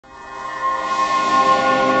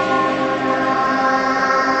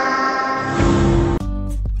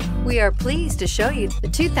are pleased to show you the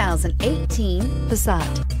 2018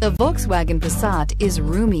 Passat. The Volkswagen Passat is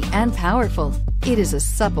roomy and powerful. It is a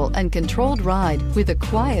supple and controlled ride with a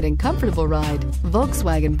quiet and comfortable ride.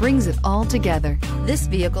 Volkswagen brings it all together. This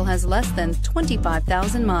vehicle has less than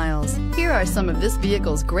 25,000 miles. Here are some of this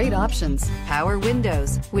vehicle's great options: power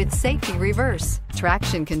windows with safety reverse,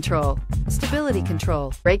 traction control, stability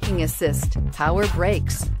control, braking assist, power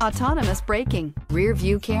brakes, autonomous braking, rear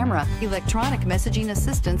view camera, electronic messaging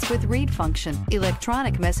assistance with read function,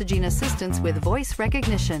 electronic messaging assistance with voice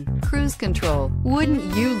recognition, cruise control.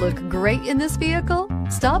 Wouldn't you look great in this vehicle?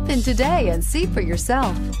 Stop in today and see for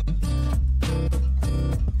yourself.